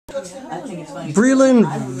Brylan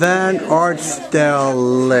Van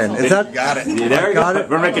Artsdalen. Is that? Got it. Yeah, there you Got go. it?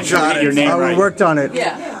 We're making sure we get your name right. We worked on it.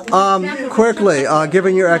 Quickly,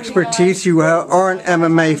 given your expertise, you are an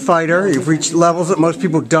MMA fighter. You've reached levels that most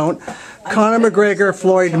people don't. Conor McGregor,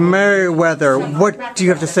 Floyd Mayweather. What do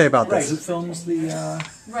you have to say about this? Who films the?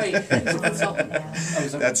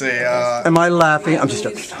 That's a. Am I laughing? I'm just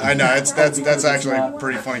joking. I know that's actually a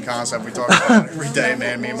pretty funny concept. We talk about it every day,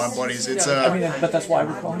 man. Me and my buddies. It's But that's why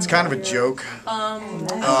we're calling. It's kind of a joke.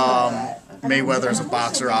 Mayweather's a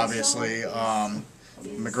boxer, obviously.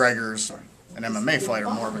 McGregor's an MMA fighter,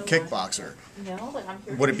 more of a kickboxer.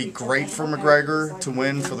 Would it be great for McGregor to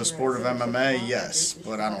win for the sport of MMA? Yes,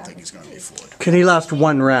 but I don't think he's going to be Floyd. Can he last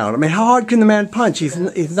one round? I mean, how hard can the man punch? He's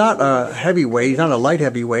not a heavyweight. He's not a light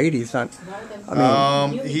heavyweight. He's not.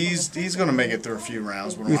 I mean, he's going to make it through a few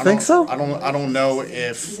rounds. But you think so? I don't know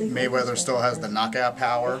if Mayweather still has the knockout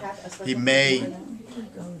power. He may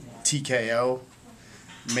TKO.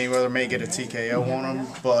 Mayweather may get a TKO on him,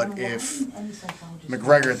 but if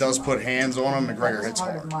McGregor does put hands on him, McGregor hits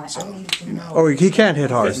hard. So, you know. Oh, he can't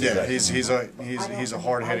hit hard. Yeah, he's a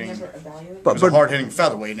hard hitting. He was a hard hitting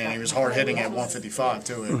featherweight, and he was hard hitting at 155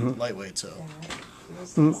 too, at lightweight. So.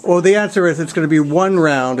 Well, the answer is it's going to be one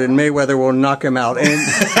round, and Mayweather will knock him out, and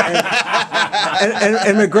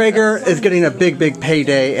McGregor is getting a big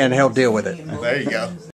payday, and he'll deal with it. There you go.